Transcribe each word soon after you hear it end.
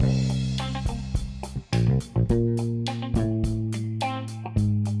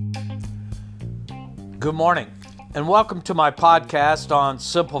Good morning, and welcome to my podcast on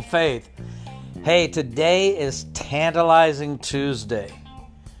Simple Faith. Hey, today is Tantalizing Tuesday.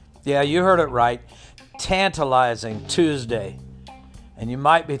 Yeah, you heard it right. Tantalizing Tuesday. And you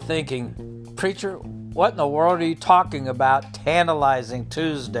might be thinking, Preacher, what in the world are you talking about, Tantalizing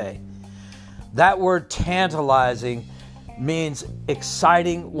Tuesday? That word tantalizing means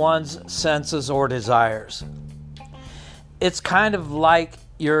exciting one's senses or desires. It's kind of like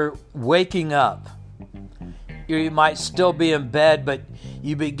you're waking up. You might still be in bed, but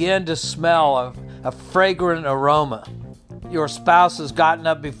you begin to smell a fragrant aroma. Your spouse has gotten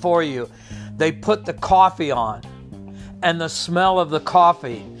up before you. They put the coffee on, and the smell of the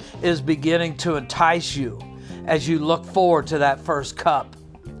coffee is beginning to entice you as you look forward to that first cup.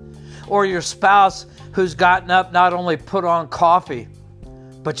 Or your spouse who's gotten up not only put on coffee,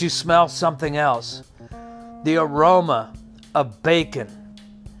 but you smell something else. The aroma of bacon.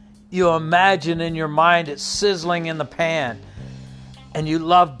 You imagine in your mind it sizzling in the pan, and you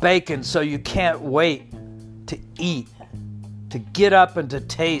love bacon, so you can't wait to eat, to get up and to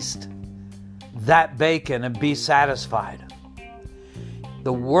taste that bacon and be satisfied.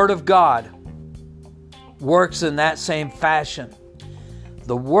 The Word of God works in that same fashion.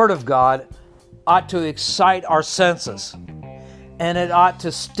 The Word of God ought to excite our senses, and it ought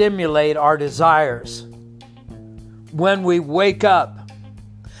to stimulate our desires. When we wake up,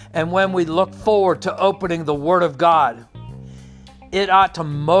 and when we look forward to opening the Word of God, it ought to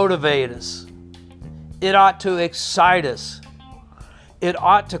motivate us. It ought to excite us. It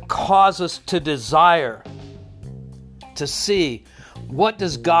ought to cause us to desire to see, what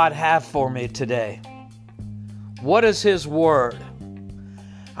does God have for me today? What is His Word?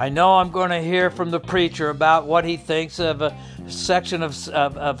 I know I'm going to hear from the preacher about what he thinks of a section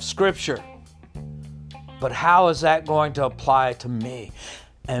of Scripture. But how is that going to apply to me?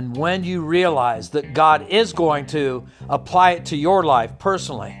 And when you realize that God is going to apply it to your life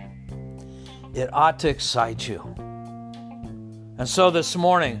personally, it ought to excite you. And so this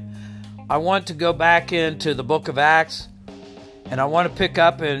morning, I want to go back into the book of Acts, and I want to pick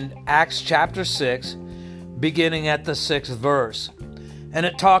up in Acts chapter 6, beginning at the 6th verse. And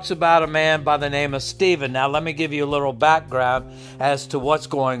it talks about a man by the name of Stephen. Now, let me give you a little background as to what's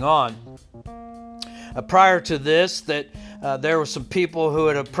going on. Prior to this, there were some people who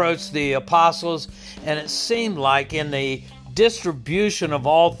had approached the apostles, and it seemed like in the distribution of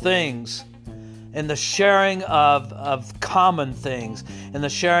all things, in the sharing of common things, in the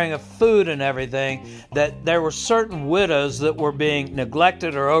sharing of food and everything, that there were certain widows that were being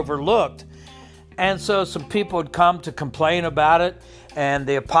neglected or overlooked. And so some people had come to complain about it, and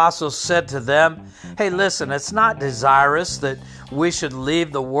the apostles said to them, hey, listen, it's not desirous that we should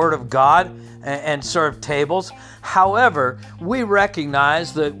leave the Word of God and serve tables. However, we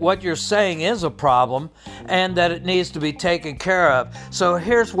recognize that what you're saying is a problem and that it needs to be taken care of. So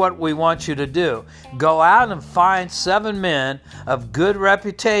here's what we want you to do. Go out and find 7 men of good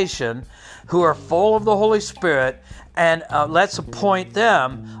reputation who are full of the Holy Spirit, and let's appoint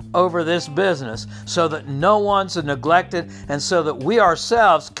them over this business so that no one's neglected, and so that we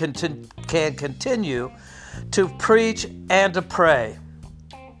ourselves can continue to preach and to pray.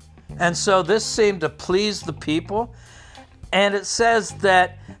 And so this seemed to please the people. And it says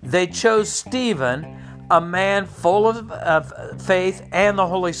that they chose Stephen, a man full of faith and the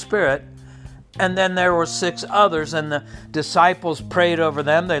Holy Spirit. And then there were 6 others, and the disciples prayed over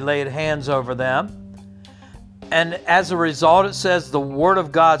them. They laid hands over them. And as a result, it says the word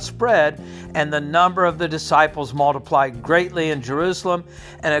of God spread, and the number of the disciples multiplied greatly in Jerusalem,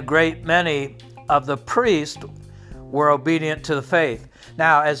 and a great many of the priests were obedient to the faith.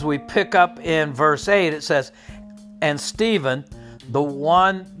 Now, as we pick up in verse 8, it says, and Stephen, the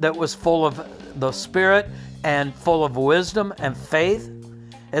one that was full of the Spirit and full of wisdom and faith,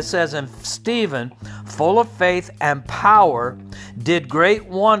 it says, and Stephen, full of faith and power, did great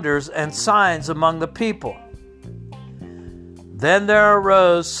wonders and signs among the people. Then there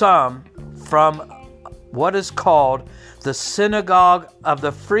arose some from what is called the synagogue of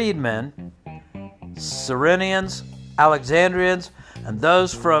the freedmen, Cyrenians, Alexandrians, and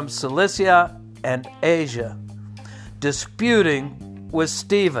those from Cilicia and Asia, disputing with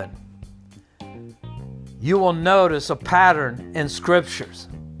Stephen. You will notice a pattern in scriptures.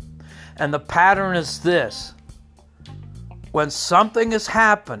 And the pattern is this. When something has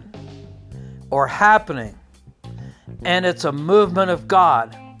happened or happening, and it's a movement of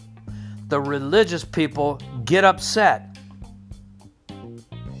God, the religious people get upset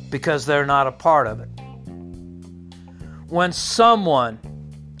because they're not a part of it. When someone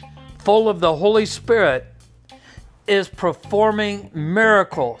full of the Holy Spirit is performing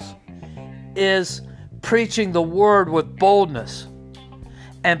miracles, is preaching the word with boldness.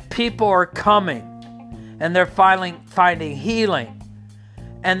 And people are coming, and they're finding healing,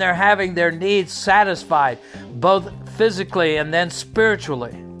 and they're having their needs satisfied, both physically and then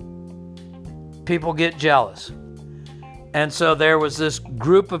spiritually. People get jealous. And so there was this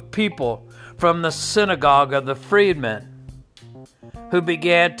group of people from the synagogue of the freedmen who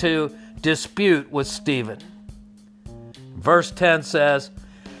began to dispute with Stephen. Verse 10 says,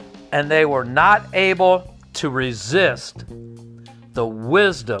 and they were not able to resist the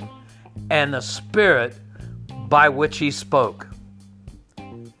wisdom and the spirit by which he spoke.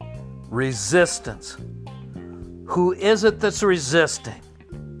 Resistance. Who is it that's resisting,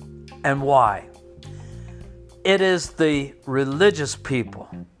 and why? It is the religious people.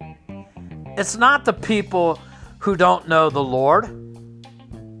 It's not the people who don't know the Lord.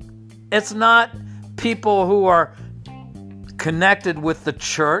 It's not people who are connected with the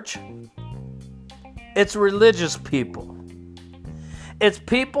church. It's religious people. It's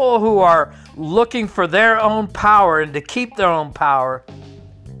people who are looking for their own power and to keep their own power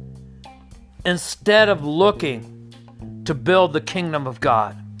instead of looking to build the kingdom of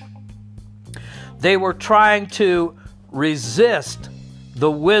God. They were trying to resist the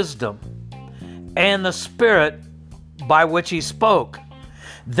wisdom and the spirit by which he spoke.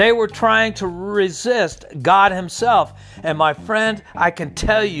 They were trying to resist God himself. And my friend, I can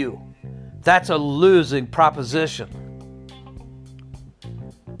tell you, that's a losing proposition.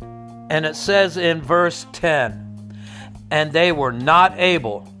 And it says in verse 10, and they were not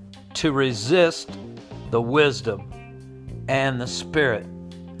able to resist the wisdom and the spirit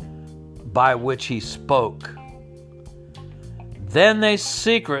by which he spoke. Then they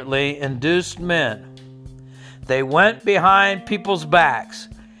secretly induced men. They went behind people's backs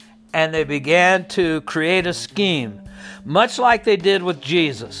and they began to create a scheme, much like they did with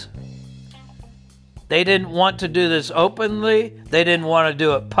Jesus. They didn't want to do this openly. They didn't want to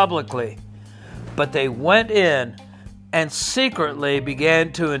do it publicly. But they went in and secretly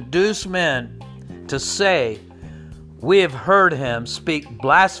began to induce men to say, we have heard him speak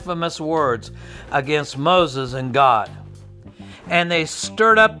blasphemous words against Moses and God. And they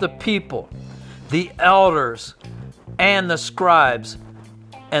stirred up the people, the elders, and the scribes,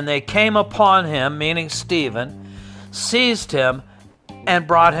 and they came upon him, meaning Stephen, seized him, and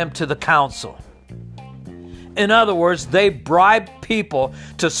brought him to the council. In other words, they bribed people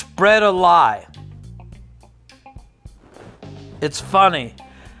to spread a lie. It's funny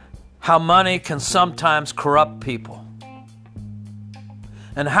how money can sometimes corrupt people,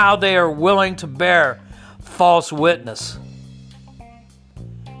 and how they are willing to bear false witness.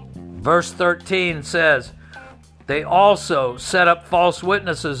 Verse 13 says, they also set up false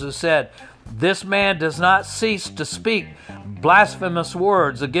witnesses who said, this man does not cease to speak blasphemous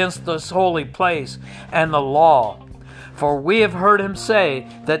words against this holy place and the law. For we have heard him say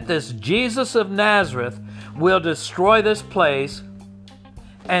that this Jesus of Nazareth will destroy this place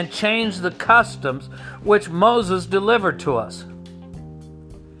and change the customs which Moses delivered to us.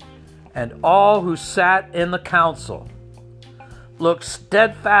 And all who sat in the council looked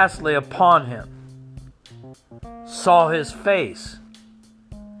steadfastly upon him, saw his face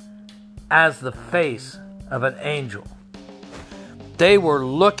as the face of an angel. They were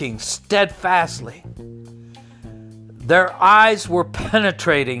looking steadfastly. Their eyes were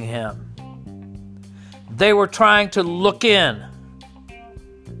penetrating him. They were trying to look in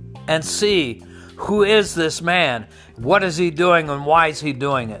and see, who is this man? What is he doing and why is he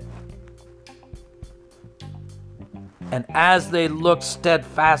doing it? And as they looked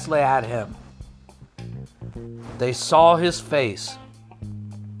steadfastly at him, they saw his face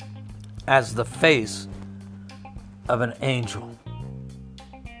as the face of an angel.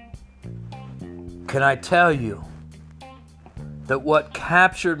 Can I tell you that what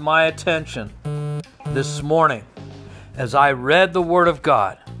captured my attention this morning as I read the Word of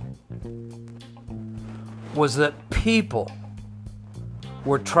God was that people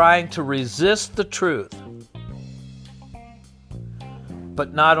were trying to resist the truth.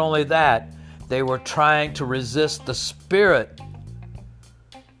 But not only that, they were trying to resist the Spirit,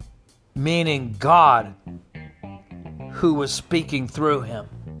 meaning God, who was speaking through him.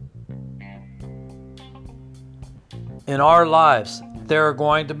 In our lives, there are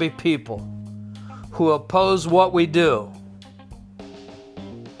going to be people who oppose what we do.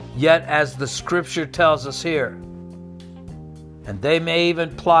 Yet, as the Scripture tells us here, and they may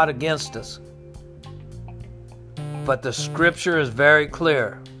even plot against us, but the Scripture is very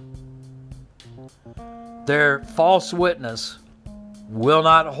clear. Their false witness will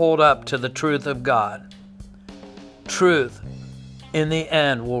not hold up to the truth of God. Truth, in the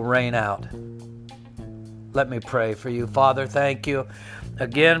end, will reign out. Let me pray for you. Father, thank you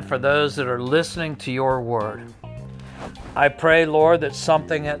again for those that are listening to your word. I pray, Lord, that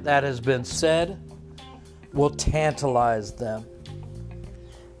something that has been said will tantalize them.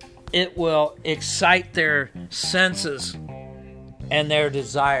 It will excite their senses and their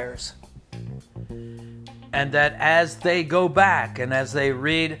desires. And that as they go back and as they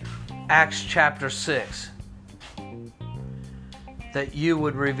read Acts chapter 6, that you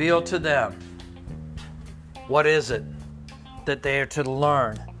would reveal to them what is it that they are to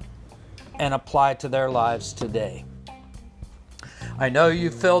learn and apply to their lives today. I know you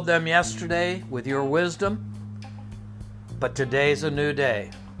filled them yesterday with your wisdom, but today's a new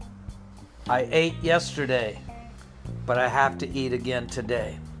day. I ate yesterday, but I have to eat again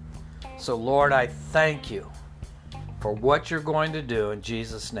today. So Lord, I thank you for what you're going to do in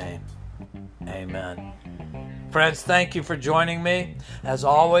Jesus' name. Amen. Friends, thank you for joining me. As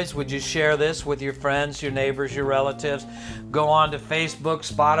always, would you share this with your friends, your neighbors, your relatives? Go on to Facebook,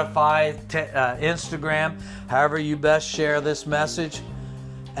 Spotify, Instagram, however you best share this message.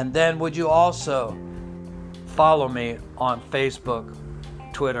 And then would you also follow me on Facebook,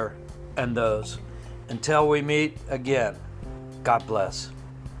 Twitter, and those. Until we meet again, God bless.